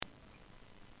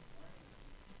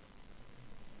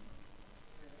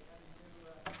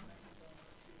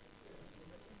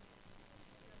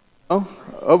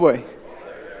Oh boy.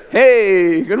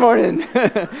 Hey, good morning.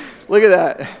 Look at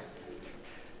that.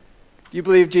 Do you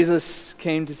believe Jesus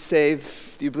came to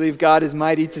save? Do you believe God is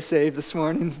mighty to save this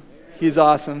morning? He's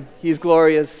awesome. He's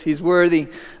glorious. He's worthy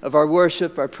of our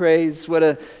worship, our praise. What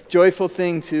a joyful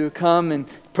thing to come and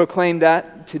proclaim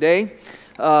that today.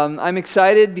 I'm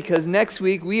excited because next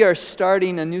week we are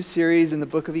starting a new series in the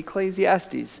book of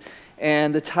Ecclesiastes.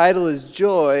 And the title is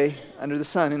Joy Under the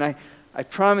Sun. And I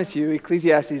promise you,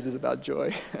 Ecclesiastes is about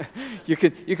joy. You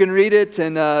can read it,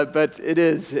 but it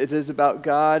is about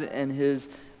God and His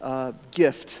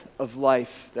gift of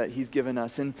life that He's given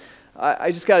us. And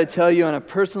I just got to tell you on a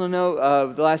personal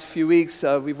note, the last few weeks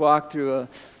we've walked through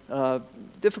a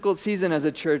difficult season as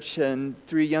a church, and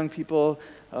 3 young people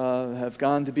have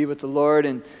gone to be with the Lord,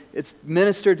 and it's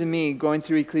ministered to me going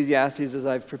through Ecclesiastes as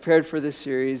I've prepared for this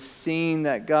series, seeing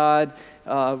that God,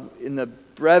 in the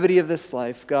brevity of this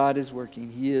life, God is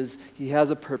working. He has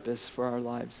a purpose for our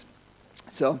lives.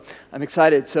 So I'm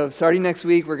excited. So starting next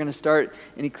week, we're going to start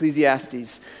in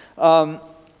Ecclesiastes.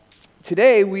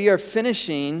 Today, we are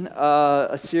finishing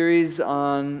a series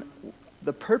on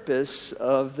the purpose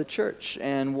of the church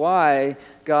and why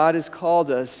God has called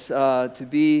us to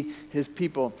be His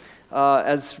people.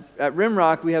 As at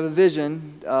Rimrock, we have a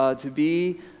vision to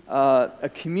be a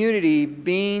community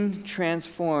being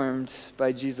transformed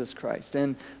by Jesus Christ.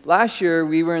 And last year,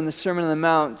 we were in the Sermon on the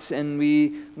Mount, and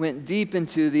we went deep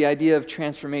into the idea of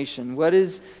transformation. What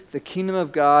is the kingdom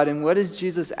of God, and what is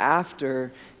Jesus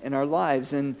after in our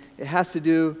lives? And it has to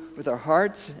do with our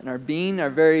hearts and our being, our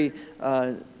very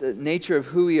the nature of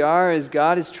who we are, as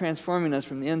God is transforming us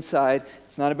from the inside.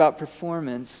 It's not about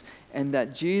performance, and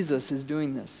that Jesus is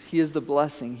doing this. He is the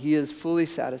blessing. He is fully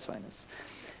satisfying us.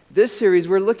 This series,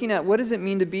 we're looking at what does it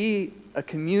mean to be a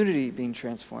community being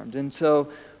transformed. And so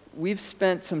we've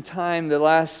spent some time the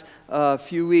last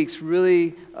few weeks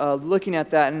really looking at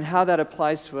that and how that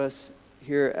applies to us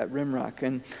here at Rimrock.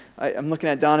 And I'm looking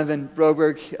at Donovan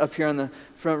Broberg up here on the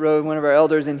front row, one of our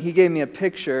elders, and he gave me a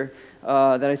picture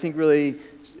that I think really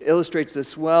illustrates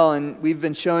this well. And we've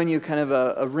been showing you kind of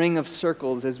a ring of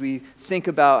circles as we think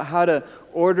about how to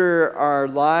order our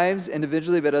lives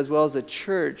individually, but as well as a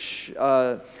church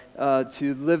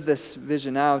to live this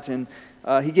vision out. And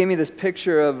he gave me this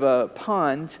picture of a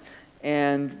pond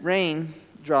and rain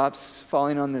drops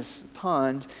falling on this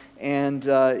pond. And,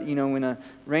 when a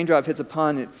raindrop hits a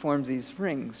pond, it forms these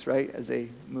rings, right, as they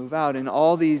move out. And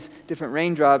all these different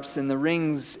raindrops and the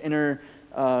rings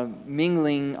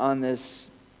mingling on this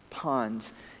pond.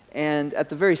 And at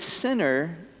the very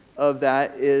center of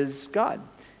that is God.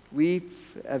 We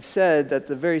have said that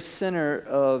the very center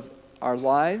of our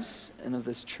lives and of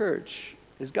this church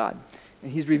is God.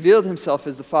 And He's revealed Himself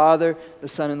as the Father, the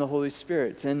Son, and the Holy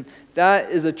Spirit. And that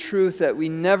is a truth that we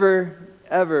never,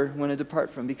 ever want to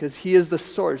depart from, because He is the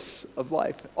source of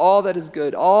life. All that is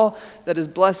good, all that is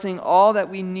blessing, all that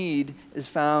we need is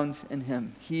found in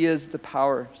Him. He is the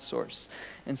power source.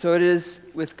 And so it is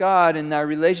with God and our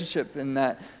relationship in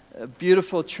that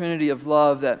beautiful trinity of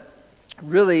love that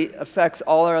really affects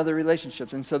all our other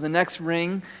relationships. And so the next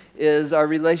ring is our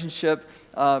relationship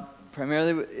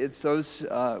primarily with those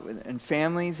in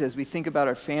families, as we think about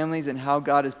our families and how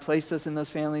God has placed us in those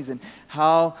families and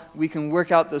how we can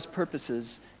work out those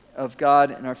purposes of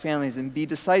God in our families and be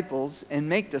disciples and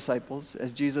make disciples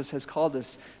as Jesus has called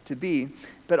us to be,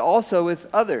 but also with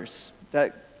others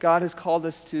that God has called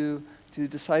us to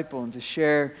disciple and to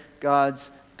share God's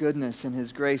goodness and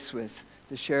His grace with,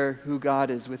 to share who God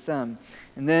is with them.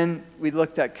 And then we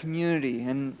looked at community,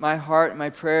 and my heart and my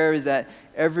prayer is that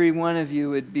every one of you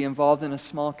would be involved in a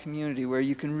small community where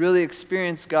you can really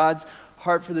experience God's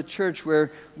heart for the church,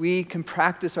 where we can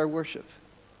practice our worship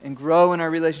and grow in our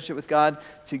relationship with God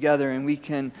together, and we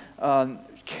can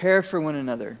care for one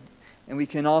another, and we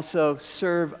can also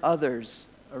serve others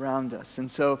around us. And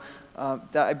so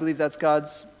I believe that's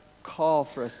God's call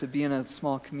for us, to be in a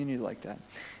small community like that.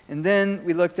 And then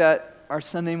we looked at our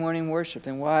Sunday morning worship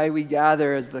and why we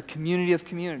gather as the community of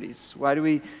communities. Why do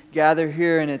we gather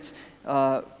here? And it's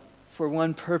for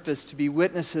one purpose, to be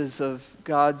witnesses of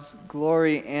God's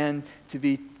glory and to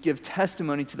give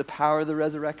testimony to the power of the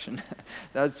resurrection.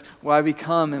 That's why we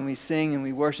come and we sing and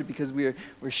we worship, because we're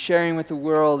sharing with the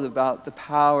world about the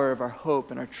power of our hope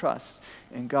and our trust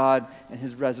in God and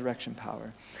His resurrection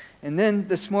power. And then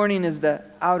this morning is the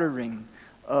outer ring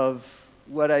of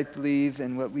what I believe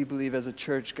and what we believe as a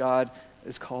church God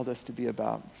has called us to be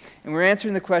about. And we're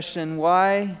answering the question,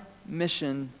 why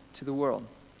mission to the world?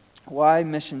 Why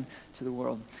mission to the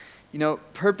world?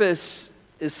 Purpose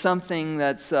is something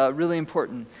that's really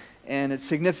important, and it's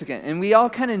significant. And we all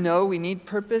kind of know we need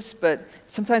purpose, but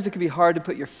sometimes it can be hard to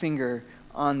put your finger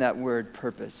on that word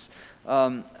purpose.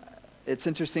 It's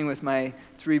interesting with my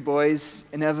 3 boys,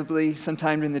 inevitably,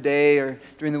 sometime during the day or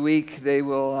during the week, they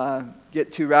will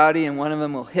get too rowdy and one of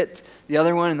them will hit the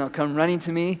other one and they'll come running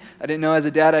to me. I didn't know as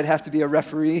a dad I'd have to be a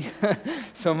referee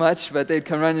so much, but they'd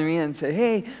come running to me and say,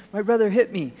 "Hey, my brother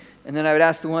hit me." And then I would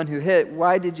ask the one who hit,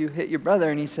 "Why did you hit your brother?"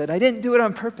 And he said, "I didn't do it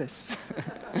on purpose."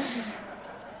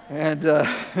 And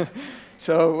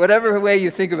so whatever way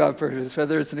you think about purpose,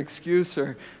 whether it's an excuse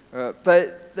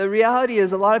but the reality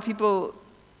is a lot of people,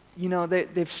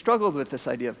 they've struggled with this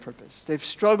idea of purpose. They've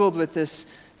struggled with this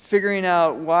figuring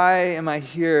out, why am I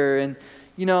here? And,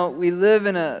 we live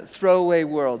in a throwaway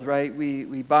world, right?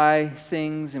 We buy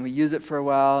things and we use it for a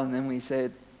while and then we say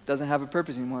it doesn't have a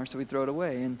purpose anymore, so we throw it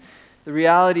away. And the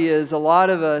reality is a lot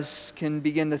of us can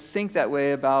begin to think that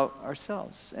way about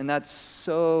ourselves. And that's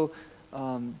so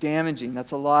damaging.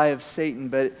 That's a lie of Satan.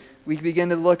 But we begin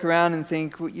to look around and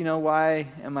think, why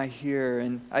am I here?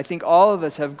 And I think all of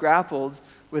us have grappled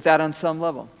with that on some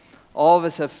level. All of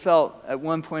us have felt at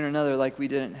one point or another like we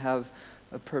didn't have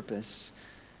a purpose.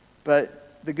 But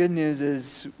the good news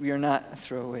is we are not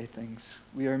throwaway things.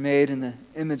 We are made in the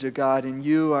image of God, and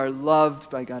you are loved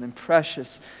by God and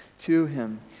precious to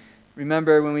Him.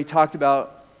 Remember when we talked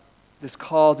about this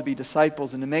call to be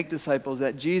disciples and to make disciples,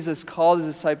 that Jesus called His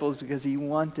disciples because He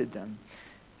wanted them.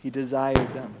 He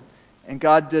desired them. And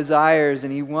God desires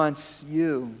and He wants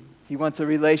you. He wants a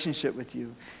relationship with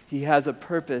you. He has a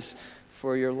purpose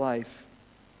for your life.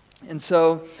 And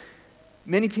so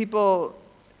many people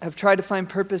have tried to find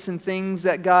purpose in things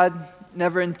that God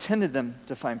never intended them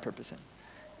to find purpose in.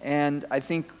 And I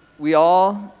think we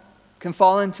all can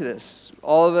fall into this.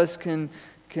 All of us can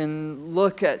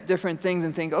look at different things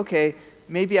and think, okay,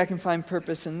 maybe I can find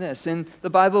purpose in this. And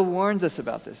the Bible warns us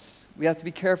about this. We have to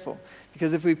be careful,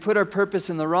 because if we put our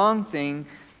purpose in the wrong thing,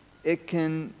 it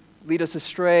can lead us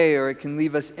astray, or it can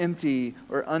leave us empty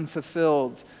or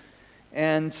unfulfilled.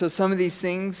 And so some of these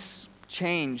things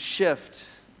change, shift.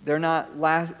 They're not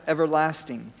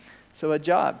everlasting. So a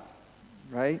job,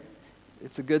 right?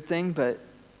 It's a good thing, but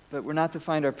we're not to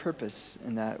find our purpose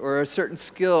in that. Or a certain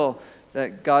skill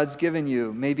that God's given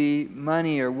you, maybe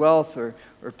money or wealth or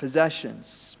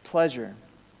possessions, pleasure,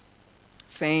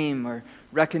 fame or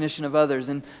recognition of others.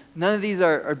 And none of these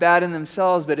are bad in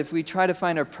themselves, but if we try to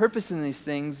find our purpose in these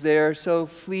things, they're so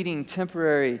fleeting,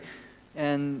 temporary,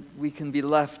 and we can be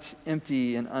left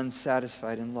empty and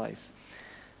unsatisfied in life.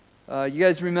 You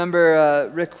guys remember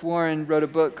Rick Warren wrote a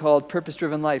book called Purpose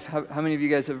Driven Life. How many of you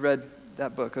guys have read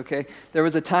that book? Okay, there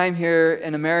was a time here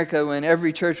in America when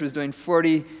every church was doing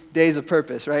 40 days of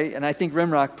purpose, right? And I think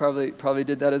Rimrock probably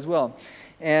did that as well.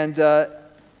 And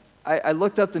I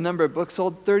looked up the number of books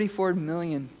sold, 34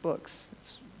 million books.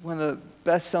 It's one of the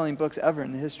best-selling books ever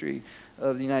in the history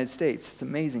of the United States. It's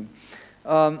amazing.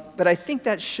 But I think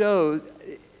that showed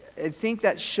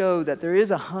that there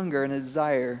is a hunger and a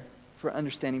desire for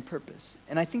understanding purpose.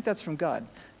 And I think that's from God.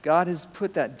 God has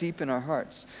put that deep in our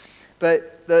hearts.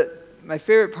 But my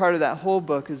favorite part of that whole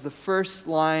book is the first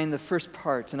line, the first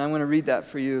part, and I want to read that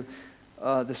for you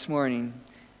this morning.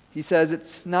 He says,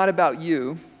 "It's not about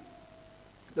you.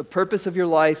 The purpose of your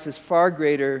life is far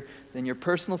greater than your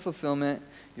personal fulfillment,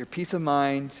 your peace of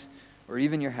mind, or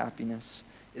even your happiness.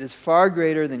 It is far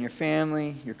greater than your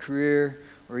family, your career,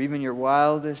 or even your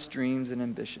wildest dreams and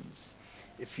ambitions.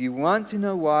 If you want to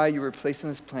know why you were placed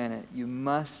on this planet, you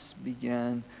must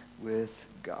begin with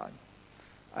God."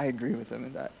 I agree with him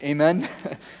in that. Amen?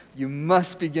 You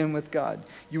must begin with God.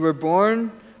 You were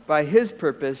born by His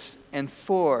purpose and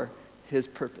for His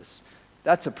purpose.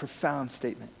 That's a profound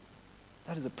statement.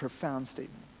 That is a profound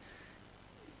statement.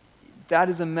 That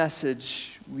is a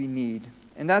message we need.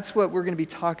 And that's what we're going to be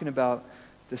talking about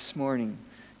this morning.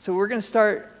 So we're going to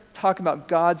start talking about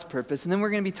God's purpose, and then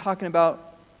we're going to be talking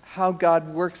about how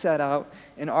God works that out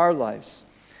in our lives.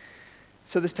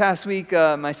 So this past week,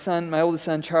 my oldest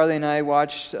son, Charlie, and I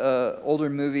watched an older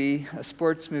movie, a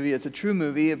sports movie. It's a true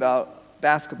movie about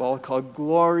basketball called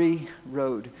Glory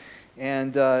Road.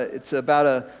 And it's about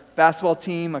a basketball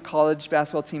team, a college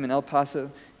basketball team in El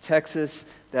Paso, Texas,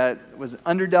 that was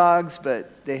underdogs,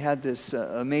 but they had this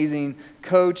amazing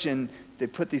coach, and they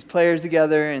put these players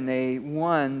together, and they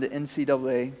won the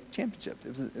NCAA championship. It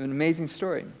was an amazing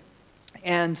story.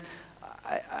 And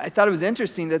I thought it was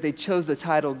interesting that they chose the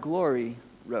title Glory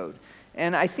Road.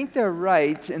 And I think they're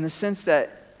right in the sense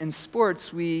that in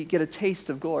sports, we get a taste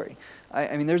of glory.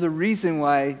 I mean, there's a reason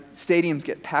why stadiums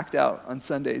get packed out on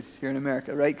Sundays here in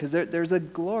America, right? Because there's a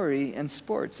glory in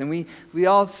sports. And we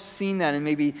all have seen that and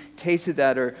maybe tasted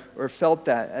that or felt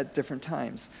that at different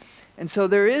times. And so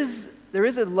there is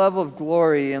a level of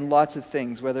glory in lots of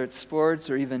things, whether it's sports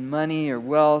or even money or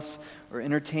wealth or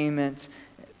entertainment.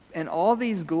 And all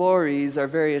these glories are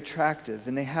very attractive,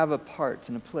 and they have a part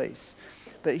and a place.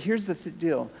 But here's the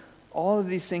deal. All of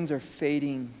these things are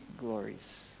fading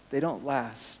glories. They don't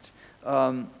last.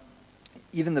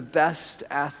 Even the best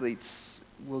athletes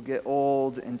will get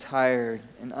old and tired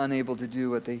and unable to do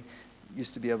what they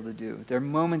used to be able to do. They're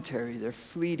momentary. They're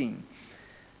fleeting.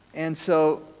 And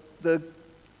so the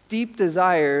deep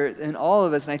desire in all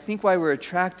of us, and I think why we're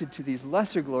attracted to these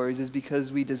lesser glories, is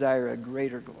because we desire a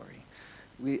greater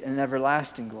glory, an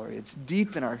everlasting glory. It's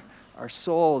deep in our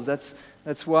souls. That's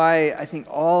why I think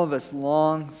all of us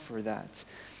long for that.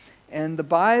 And the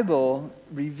Bible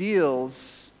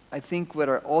reveals, I think, what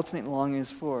our ultimate longing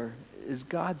is for is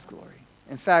God's glory.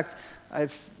 In fact,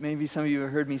 maybe some of you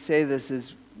have heard me say this,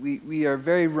 is we are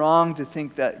very wrong to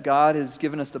think that God has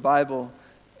given us the Bible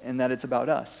and that it's about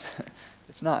us.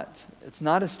 It's not. It's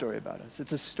not a story about us.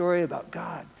 It's a story about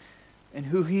God and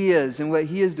who He is and what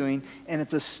He is doing, and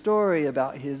it's a story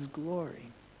about His glory.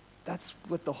 That's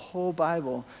what the whole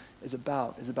Bible is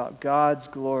about God's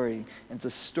glory. And it's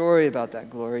a story about that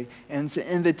glory, and it's an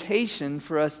invitation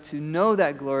for us to know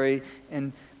that glory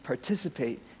and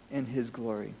participate in His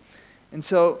glory. And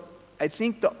so I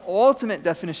think the ultimate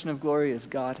definition of glory is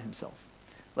God Himself.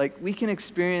 Like, we can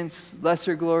experience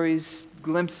lesser glories,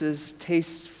 glimpses,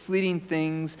 tastes, fleeting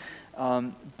things,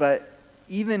 but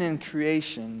even in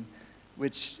creation,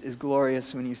 which is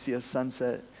glorious when you see a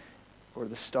sunset or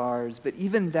the stars, but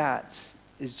even that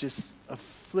is just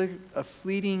a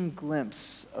fleeting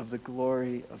glimpse of the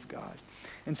glory of God.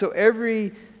 And so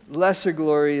every lesser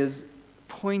glory is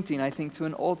pointing, I think, to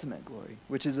an ultimate glory,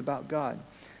 which is about God,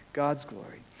 God's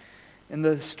glory. In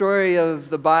the story of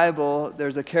the Bible,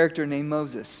 there's a character named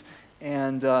Moses.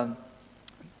 And,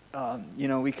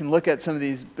 we can look at some of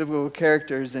these biblical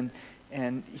characters, and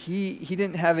he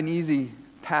didn't have an easy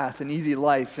path, an easy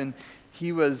life. And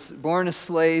he was born a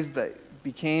slave, but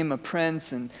became a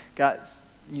prince and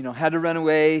had to run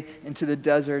away into the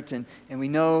desert. And we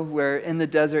know where in the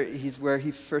desert, he's where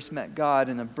he first met God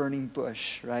in a burning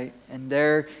bush, right? And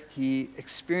there he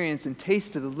experienced and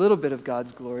tasted a little bit of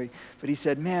God's glory. But he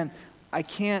said, man, I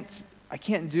can't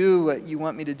do what you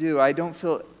want me to do. I don't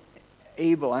feel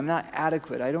able. I'm not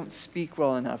adequate. I don't speak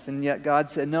well enough. And yet God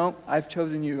said, no, I've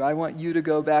chosen you. I want you to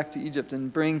go back to Egypt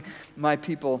and bring my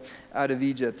people out of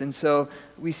Egypt. And so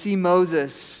we see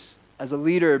Moses as a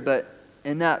leader, but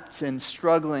inept and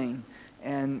struggling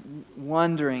and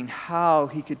wondering how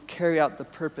he could carry out the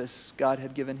purpose God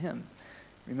had given him.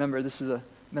 Remember, this is a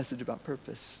message about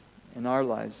purpose in our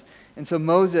lives. And so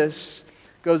Moses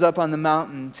goes up on the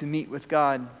mountain to meet with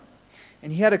God.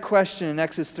 And he had a question in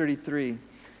Exodus 33.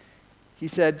 He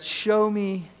said, show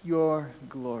me your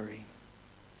glory.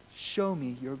 Show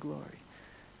me your glory.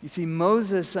 You see,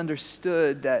 Moses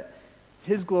understood that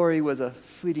his glory was a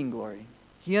fleeting glory.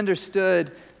 He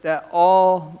understood that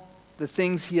all the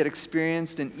things he had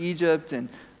experienced in Egypt and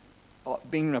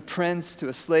being a prince to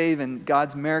a slave and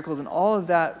God's miracles and all of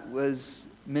that was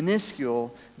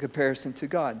minuscule in comparison to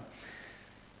God.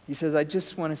 He says, I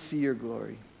just want to see your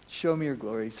glory. Show me your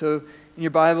glory. So in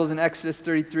your Bibles in Exodus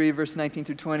 33, verse 19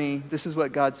 through 20, this is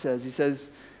what God says. He says,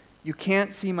 you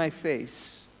can't see my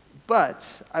face,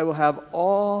 but I will have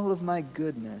all of my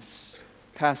goodness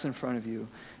pass in front of you,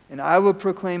 and I will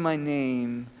proclaim my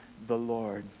name, the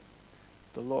Lord.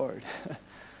 The Lord.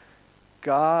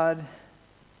 God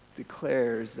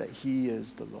declares that He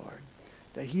is the Lord,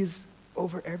 that He is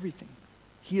over everything.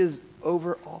 He is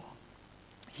over all.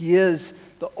 He is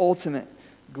the ultimate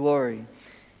glory.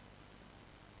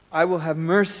 I will have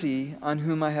mercy on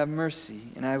whom I have mercy,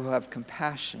 and I will have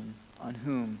compassion on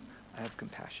whom I have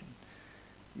compassion.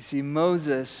 You see,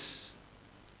 Moses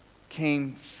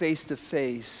came face to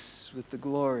face with the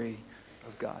glory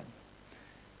of God.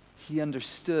 He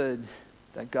understood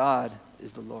that God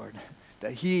is the Lord,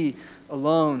 that He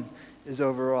alone is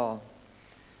over all.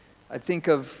 I think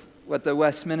of what the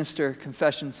Westminster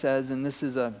Confession says, and this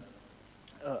is a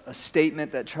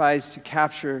statement that tries to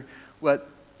capture what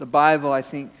the Bible, I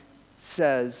think,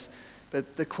 says.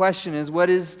 But the question is, what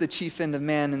is the chief end of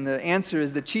man? And the answer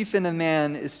is, the chief end of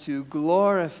man is to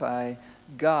glorify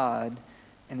God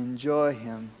and enjoy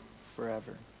Him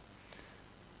forever.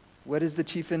 What is the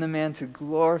chief end of man? To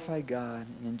glorify God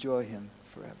and enjoy Him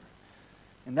forever.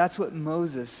 And that's what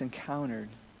Moses encountered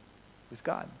with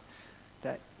God,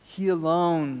 that He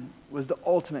alone was the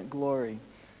ultimate glory.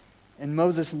 And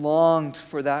Moses longed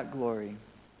for that glory.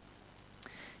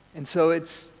 And so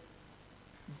it's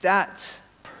that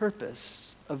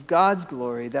purpose of God's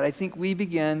glory that I think we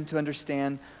begin to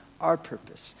understand our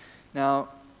purpose. Now,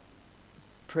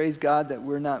 praise God that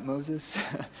we're not Moses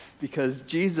because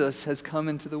Jesus has come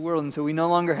into the world. And so we no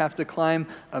longer have to climb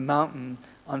a mountain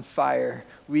on fire.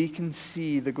 We can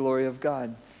see the glory of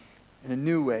God in a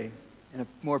new way, in a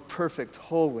more perfect,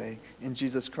 whole way in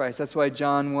Jesus Christ. That's why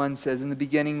John 1 says, in the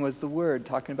beginning was the Word,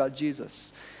 talking about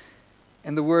Jesus.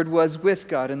 And the Word was with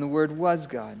God, and the Word was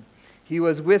God. He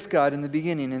was with God in the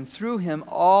beginning, and through him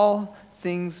all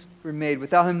things were made.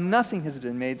 Without him nothing has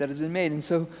been made that has been made. And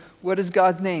so what is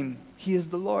God's name? He is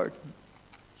the Lord.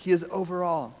 He is over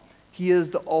all. He is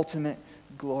the ultimate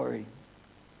glory.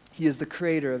 He is the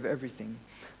creator of everything.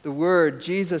 The Word,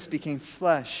 Jesus, became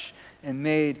flesh and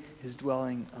made his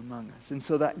dwelling among us. And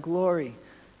so that glory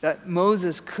that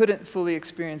Moses couldn't fully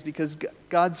experience because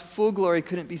God's full glory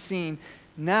couldn't be seen,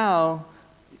 now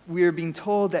we are being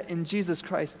told that in Jesus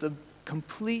Christ, the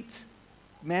complete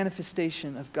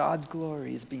manifestation of God's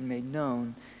glory is being made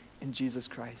known in Jesus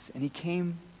Christ. And he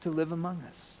came to live among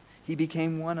us. He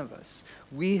became one of us.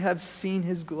 We have seen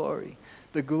his glory,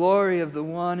 the glory of the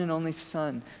one and only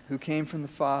Son who came from the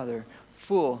Father,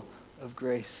 full of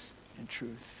grace and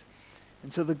truth.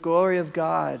 And so the glory of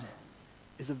God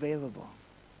is available.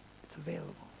 It's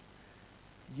available.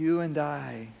 You and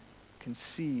I can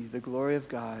see the glory of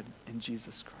God in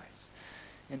Jesus Christ.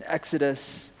 In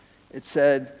Exodus, it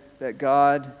said that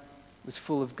God was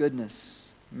full of goodness,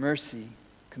 mercy,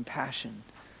 compassion.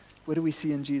 What do we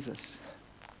see in Jesus?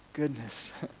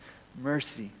 Goodness,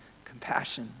 mercy,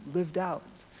 compassion, lived out.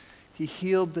 He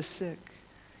healed the sick.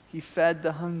 He fed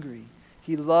the hungry.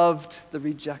 He loved the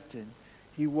rejected.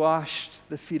 He washed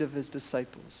the feet of his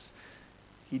disciples.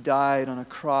 He died on a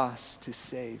cross to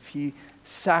save. He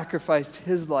sacrificed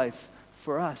his life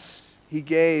for us. He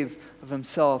gave of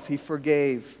himself. He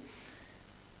forgave.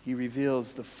 He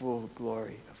reveals the full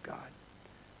glory of God.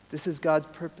 This is God's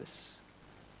purpose.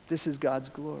 This is God's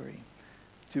glory,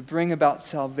 to bring about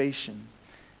salvation.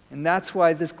 And that's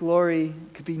why this glory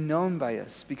could be known by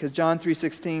us, because John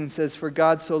 3:16 says, "For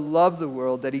God so loved the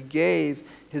world that he gave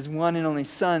his one and only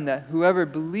Son, that whoever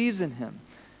believes in him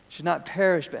should not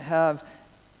perish but have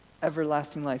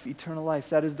everlasting life," eternal life.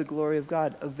 That is the glory of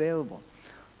God available.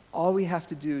 All we have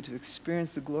to do to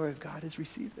experience the glory of God is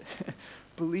receive it,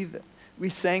 believe it. We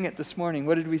sang it this morning.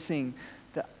 What did we sing?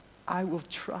 That I will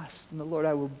trust in the Lord.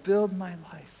 I will build my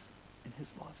life in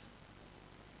his love.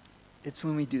 It's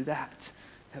when we do that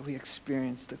that we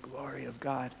experience the glory of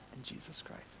God in Jesus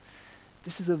Christ.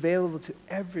 This is available to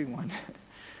everyone.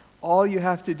 All you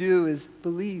have to do is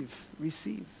believe,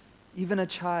 receive, even a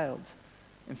child.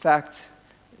 In fact,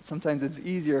 sometimes it's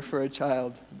easier for a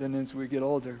child than as we get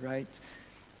older, right?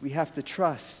 We have to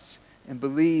trust and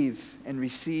believe and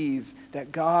receive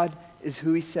that God is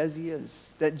who he says he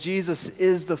is, that Jesus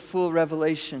is the full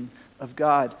revelation of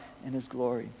God and his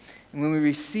glory. And when we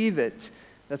receive it,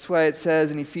 that's why it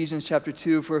says in Ephesians chapter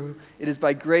 2, "For it is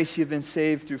by grace you have been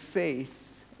saved through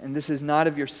faith, and this is not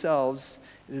of yourselves,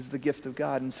 it is the gift of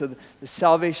God." And so the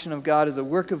salvation of God is a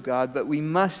work of God, but we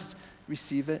must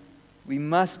receive it. We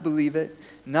must believe it,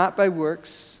 not by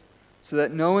works, so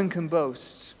that no one can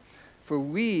boast. For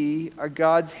we are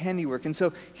God's handiwork. And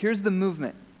so here's the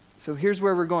movement. So here's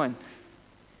where we're going,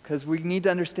 because we need to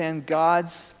understand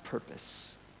God's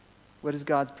purpose. What is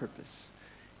God's purpose?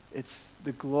 It's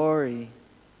the glory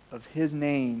of his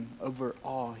name over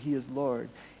all. He is Lord.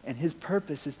 And his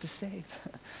purpose is to save.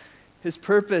 His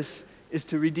purpose is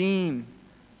to redeem,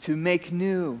 to make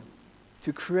new,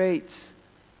 to create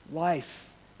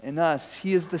life in us.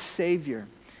 He is the Savior.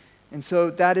 And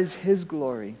so that is his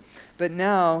glory. But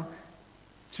now,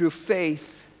 through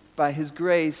faith, by his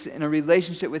grace, in a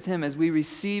relationship with him, as we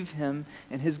receive him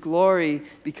and his glory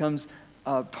becomes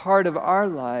a part of our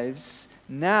lives,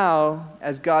 now,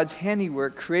 as God's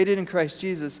handiwork, created in Christ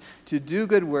Jesus to do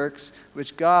good works,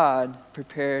 which God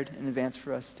prepared in advance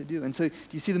for us to do. And so, do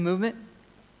you see the movement?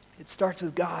 It starts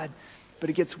with God, but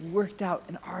it gets worked out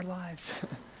in our lives.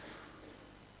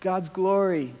 God's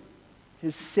glory,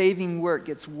 his saving work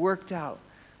gets worked out.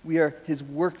 We are his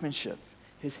workmanship,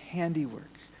 his handiwork.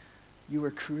 You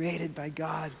were created by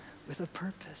God with a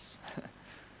purpose.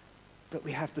 But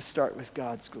we have to start with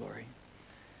God's glory.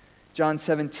 John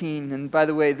 17, and by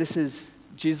the way, this is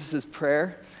Jesus'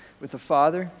 prayer with the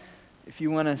Father. If you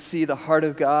want to see the heart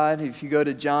of God, if you go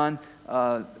to John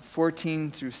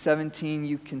 14 through 17,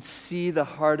 you can see the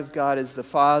heart of God as the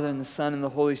Father and the Son and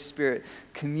the Holy Spirit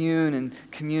commune and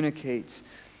communicate.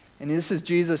 And this is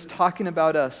Jesus talking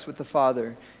about us with the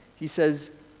Father. He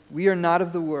says, "We are not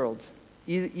of the world,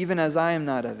 even as I am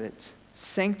not of it.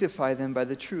 Sanctify them by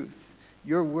the truth.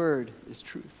 Your word is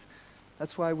truth."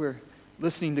 That's why we're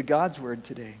listening to God's word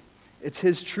today. It's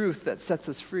his truth that sets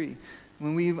us free.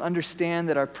 when we understand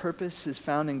that our purpose is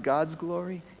found in God's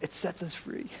glory, it sets us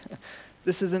free.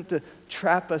 This isn't to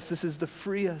trap us. This is to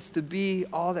free us to be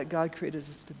all that God created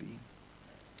us to be.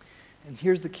 And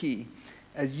here's the key.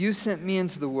 As you sent me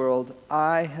into the world,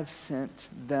 I have sent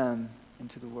them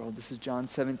into the world. This is John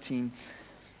 17,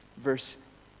 verse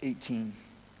 18.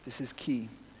 This is key.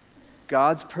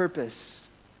 God's purpose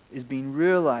is being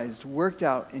realized, worked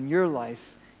out in your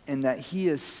life, and that he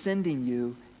is sending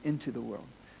you into the world.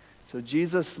 So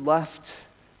Jesus left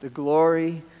the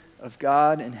glory of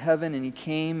God in heaven, and he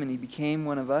came and he became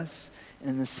one of us. And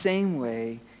in the same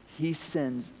way, he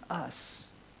sends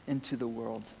us into the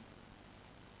world.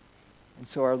 And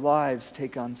so our lives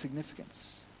take on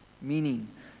significance, meaning,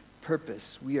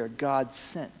 purpose. We are God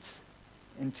sent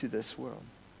into this world.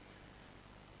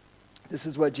 This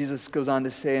is what Jesus goes on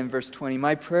to say in verse 20.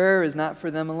 My prayer is not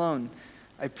for them alone.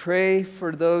 I pray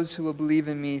for those who will believe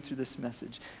in me through this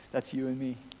message. That's you and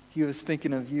me. He was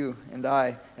thinking of you and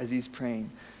I as he's praying.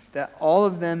 That all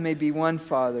of them may be one,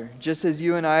 Father, just as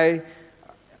you and I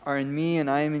are in me and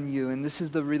I am in you. And this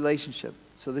is the relationship.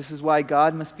 So this is why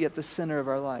God must be at the center of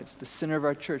our lives, the center of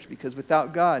our church, because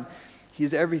without God, he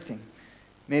is everything.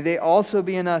 May they also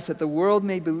be in us, that the world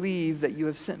may believe that you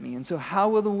have sent me. And so how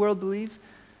will the world believe?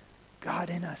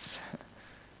 God in us.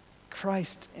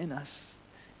 Christ in us.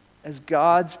 As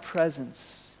God's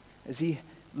presence, as he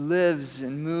lives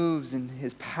and moves and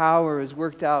his power is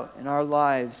worked out in our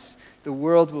lives, the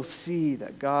world will see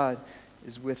that God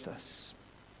is with us.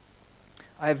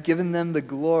 I have given them the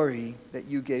glory that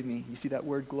you gave me. You see that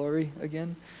word glory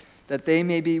again? That they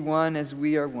may be one as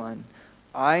we are one.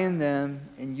 I and them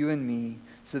and you and me,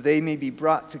 so they may be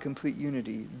brought to complete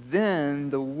unity.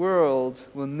 Then the world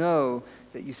will know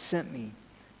that you sent me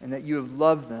and that you have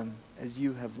loved them as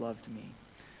you have loved me.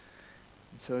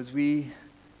 And so as we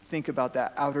think about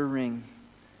that outer ring,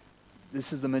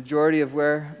 this is the majority of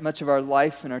where much of our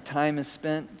life and our time is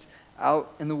spent,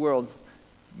 out in the world.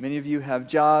 Many of you have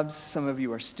jobs, some of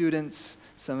you are students,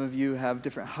 some of you have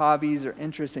different hobbies or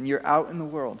interests, and you're out in the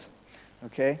world,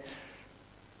 okay?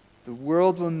 The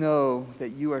world will know that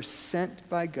you are sent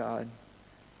by God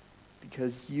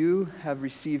because you have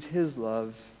received his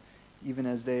love even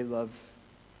as they love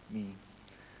me.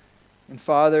 And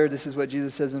Father, this is what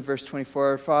Jesus says in verse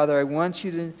 24, Father, I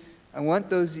want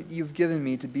those that you've given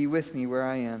me to be with me where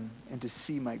I am and to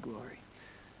see my glory.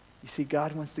 You see,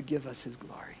 God wants to give us his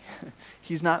glory.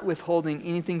 He's not withholding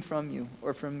anything from you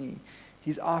or from me.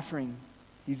 He's offering.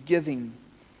 He's giving.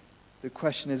 The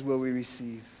question is, will we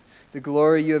receive? The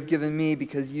glory you have given me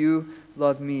because you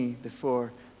loved me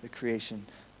before the creation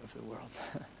of the world.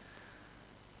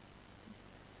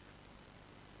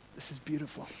 This is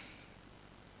beautiful.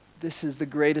 This is the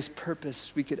greatest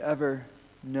purpose we could ever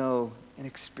know and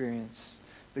experience.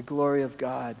 The glory of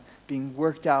God being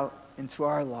worked out into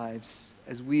our lives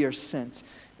as we are sent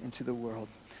into the world.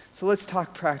 So let's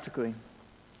talk practically.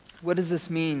 What does this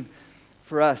mean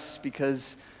for us?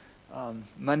 Because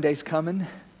Monday's coming,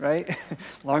 right?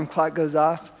 Alarm clock goes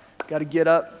off. Got to get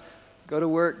up, go to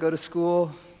work, go to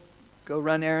school, go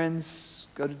run errands,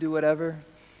 go to do whatever.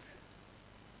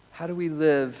 How do we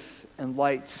live in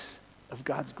light of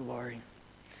God's glory?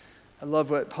 I love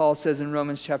what Paul says in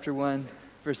Romans chapter 1,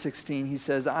 verse 16. He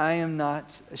says, I am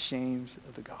not ashamed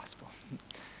of the gospel.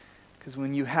 Because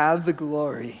when you have the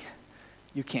glory,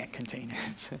 you can't contain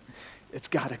it. It's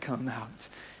got to come out.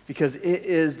 Because it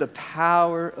is the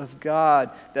power of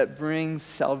God that brings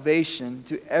salvation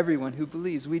to everyone who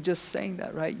believes. We just sang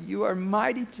that, right? You are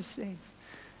mighty to save.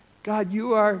 God,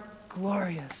 you are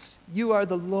glorious. You are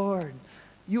the Lord.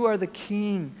 You are the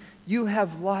King. You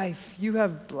have life. You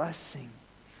have blessing.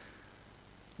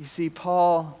 You see,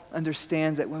 Paul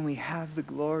understands that when we have the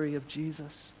glory of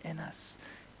Jesus in us,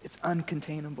 it's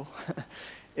uncontainable.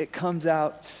 It comes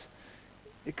out.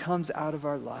 It comes out of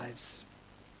our lives.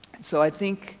 And so I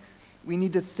think we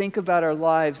need to think about our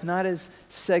lives not as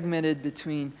segmented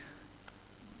between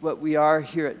what we are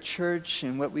here at church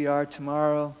and what we are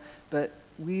tomorrow, but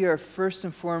we are first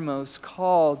and foremost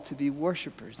called to be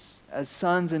worshipers. As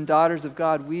sons and daughters of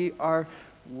God, we are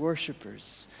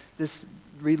worshipers. This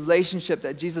relationship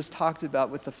that Jesus talked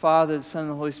about with the Father, the Son,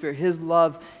 and the Holy Spirit, his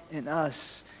love in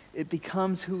us, it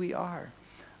becomes who we are.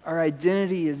 Our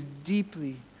identity is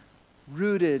deeply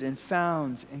rooted and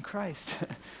found in Christ.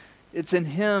 It's in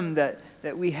him that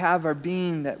we have our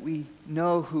being, that we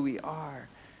know who we are.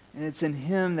 And it's in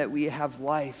him that we have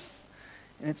life.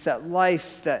 And it's that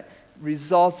life that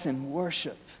results in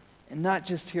worship. And not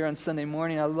just here on Sunday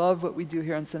morning. I love what we do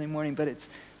here on Sunday morning, but it's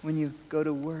when you go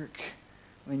to work,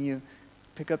 when you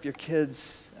pick up your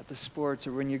kids at the sports,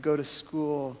 or when you go to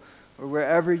school, or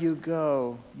wherever you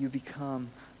go, you become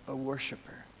a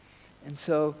worshiper. And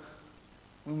so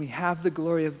when we have the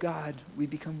glory of God, we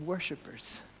become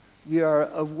worshipers. We are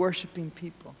a worshiping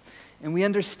people. And we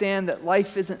understand that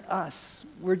life isn't us.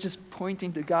 We're just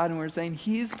pointing to God and we're saying,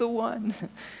 He's the one.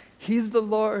 He's the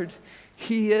Lord.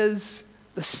 He is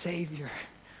the Savior.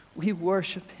 We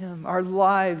worship Him. Our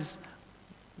lives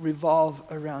revolve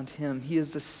around Him. He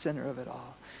is the center of it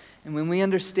all. And when we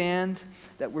understand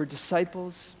that we're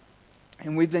disciples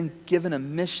and we've been given a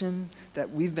mission,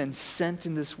 that we've been sent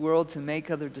in this world to make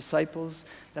other disciples,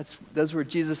 those were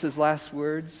Jesus' last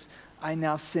words. I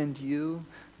now send you.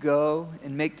 Go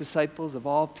and make disciples of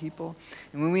all people.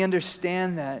 And when we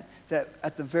understand that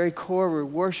at the very core we're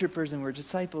worshipers and we're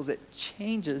disciples, it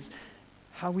changes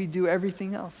how we do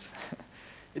everything else.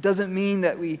 It doesn't mean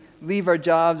that we leave our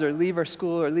jobs or leave our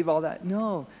school or leave all that.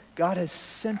 No, God has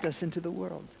sent us into the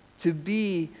world to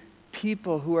be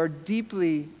people who are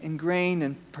deeply ingrained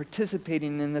and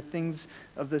participating in the things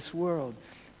of this world.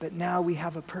 But now we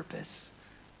have a purpose,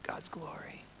 God's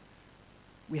glory.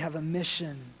 We have a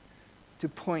mission to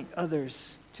point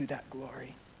others to that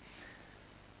glory.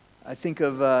 I think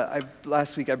of,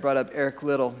 last week I brought up Eric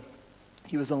Liddell.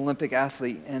 He was an Olympic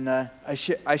athlete, and I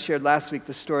shared last week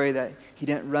the story that he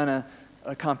didn't run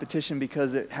a competition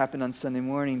because it happened on Sunday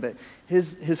morning, but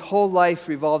his whole life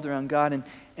revolved around God,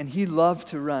 and he loved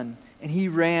to run, and he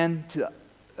ran to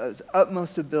his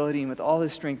utmost ability and with all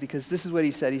his strength, because this is what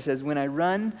he said. He says, when I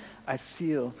run, I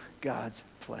feel God's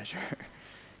pleasure.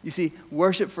 You see,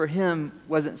 worship for him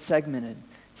wasn't segmented.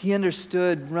 He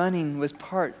understood running was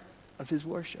part of his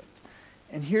worship.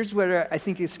 And here's where I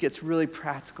think this gets really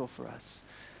practical for us.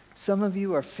 Some of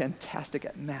you are fantastic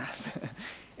at math,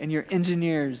 and you're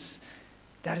engineers.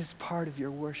 That is part of your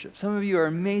worship. Some of you are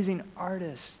amazing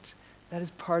artists. That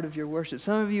is part of your worship.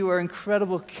 Some of you are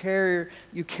incredible carer.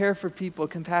 You care for people,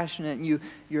 compassionate, and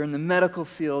you're in the medical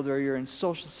field, or you're in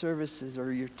social services,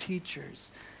 or you're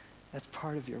teachers. That's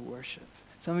part of your worship.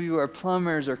 Some of you are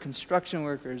plumbers or construction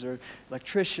workers or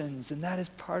electricians, and that is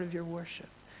part of your worship.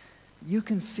 You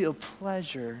can feel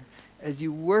pleasure as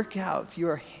you work out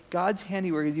God's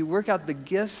handiwork, as you work out the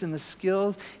gifts and the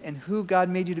skills and who God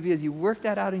made you to be. As you work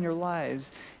that out in your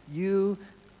lives, you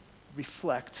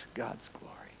reflect God's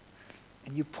glory.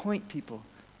 And you point people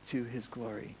to His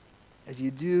glory as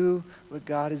you do what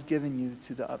God has given you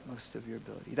to the utmost of your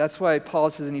ability. That's why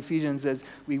Paul says in Ephesians, as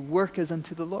we work as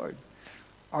unto the Lord.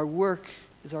 Our work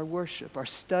is our worship, our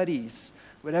studies,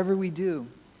 whatever we do,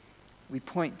 we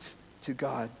point to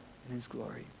God and His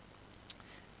glory.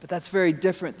 But that's very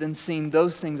different than seeing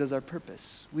those things as our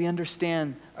purpose. We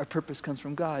understand our purpose comes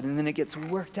from God, and then it gets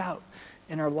worked out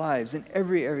in our lives, in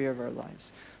every area of our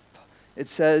lives. It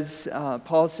says,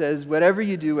 Paul says, whatever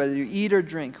you do, whether you eat or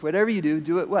drink, whatever you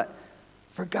do it what?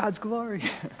 For God's glory.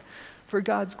 For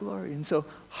God's glory. And so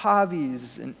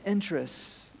hobbies and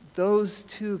interests, those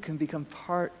too can become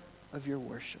part of your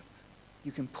worship.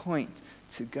 You can point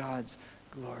to God's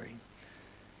glory.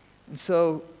 And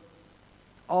so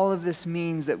all of this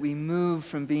means that we move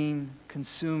from being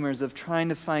consumers, of trying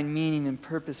to find meaning and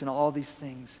purpose in all these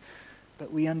things,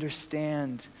 but we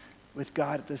understand with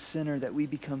God at the center that we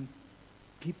become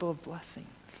people of blessing,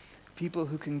 people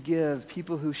who can give,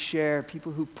 people who share,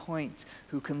 people who point,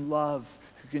 who can love,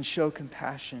 who can show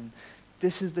compassion.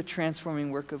 This is the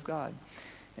transforming work of God.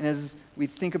 And as we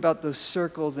think about those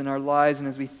circles in our lives, and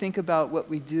as we think about what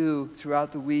we do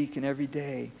throughout the week and every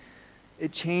day,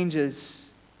 it changes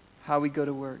how we go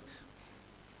to work,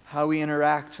 how we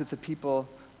interact with the people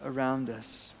around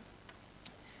us.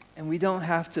 And we don't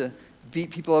have to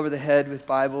beat people over the head with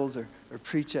Bibles or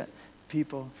preach at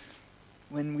people.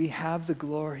 When we have the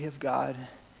glory of God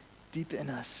deep in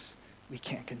us, we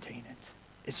can't contain it.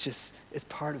 It's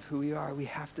part of who we are. We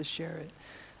have to share it.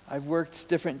 I've worked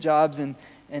different jobs, and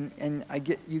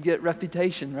you get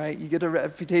reputation, right? You get a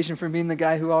reputation for being the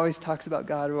guy who always talks about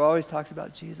God, who always talks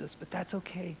about Jesus. But that's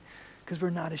okay, because we're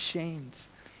not ashamed.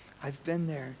 I've been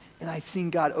there, and I've seen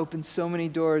God open so many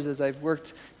doors as I've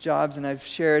worked jobs and I've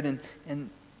shared, and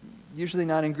usually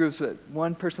not in groups, but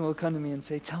one person will come to me and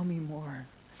say, tell me more.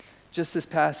 Just this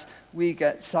past week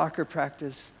at soccer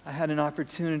practice, I had an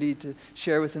opportunity to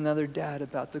share with another dad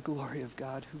about the glory of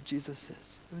God, who Jesus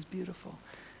is. It was beautiful.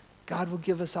 God will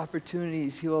give us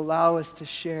opportunities. He will allow us to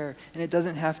share. And it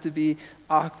doesn't have to be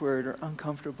awkward or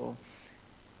uncomfortable,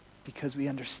 because we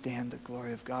understand the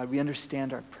glory of God. We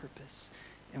understand our purpose.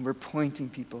 And we're pointing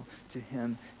people to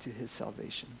Him, to His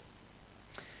salvation.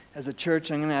 As a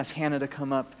church, I'm going to ask Hannah to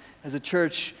come up. As a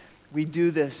church, we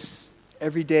do this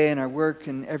every day in our work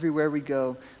and everywhere we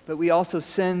go. But we also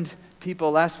send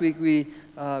people. Last week we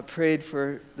prayed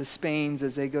for the Spains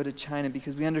as they go to China,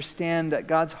 because we understand that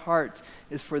God's heart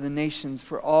is for the nations,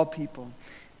 for all people,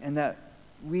 and that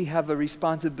we have a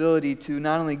responsibility to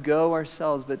not only go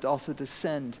ourselves, but also to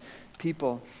send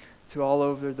people to all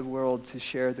over the world to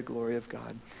share the glory of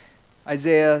God.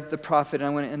 Isaiah the prophet, and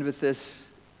I want to end with this,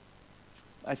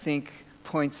 I think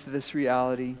points to this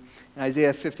reality. In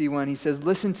Isaiah 51, he says,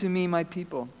 "Listen to me, my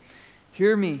people.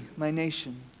 Hear me, my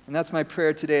nation." And that's my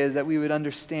prayer today, is that we would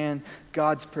understand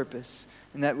God's purpose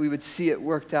and that we would see it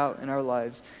worked out in our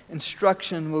lives.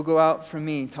 Instruction will go out from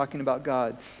me, talking about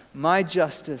God. My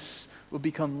justice will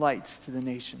become light to the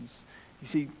nations. You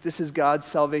see, this is God's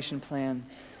salvation plan.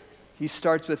 He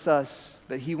starts with us,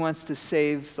 but he wants to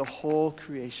save the whole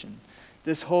creation.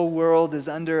 This whole world is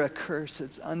under a curse.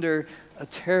 It's under a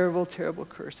terrible, terrible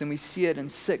curse. And we see it in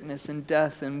sickness and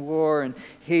death and war and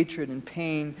hatred and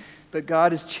pain. But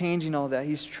God is changing all that.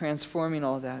 He's transforming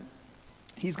all that.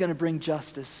 He's going to bring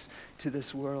justice to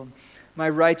this world. My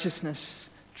righteousness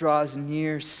draws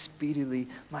near speedily.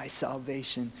 My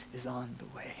salvation is on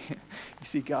the way. You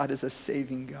see, God is a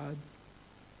saving God.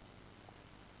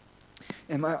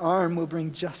 And my arm will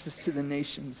bring justice to the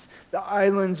nations. The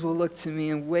islands will look to me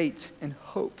and wait and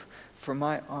hope for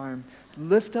my arm.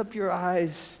 Lift up your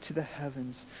eyes to the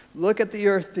heavens. Look at the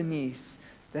earth beneath.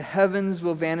 The heavens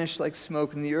will vanish like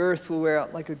smoke, and the earth will wear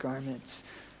out like a garment.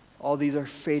 All these are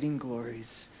fading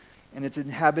glories, and its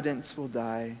inhabitants will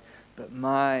die, but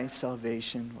my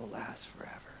salvation will last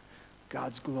forever.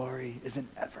 God's glory is an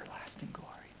everlasting glory.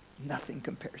 Nothing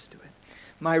compares to it.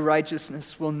 My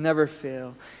righteousness will never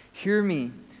fail. Hear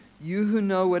me, you who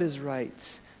know what is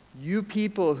right, you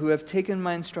people who have taken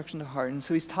my instruction to heart. And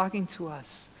so he's talking to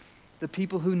us, the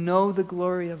people who know the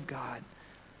glory of God.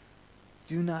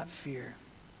 Do not fear.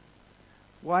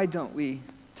 Why don't we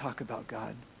talk about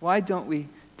God? Why don't we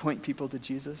point people to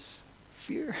Jesus?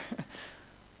 Fear.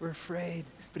 We're afraid.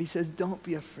 But he says, don't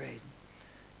be afraid.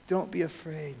 Don't be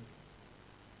afraid.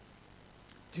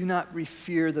 Do not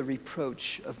fear the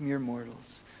reproach of mere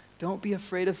mortals. Don't be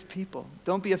afraid of people.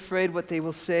 Don't be afraid what they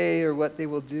will say or what they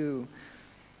will do.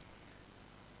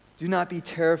 Do not be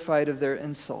terrified of their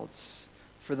insults,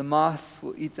 for the moth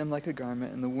will eat them like a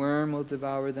garment, and the worm will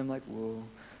devour them like wool.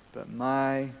 But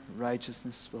my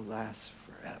righteousness will last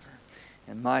forever,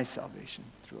 and my salvation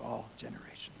through all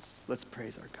generations. Let's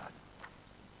praise our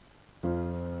God.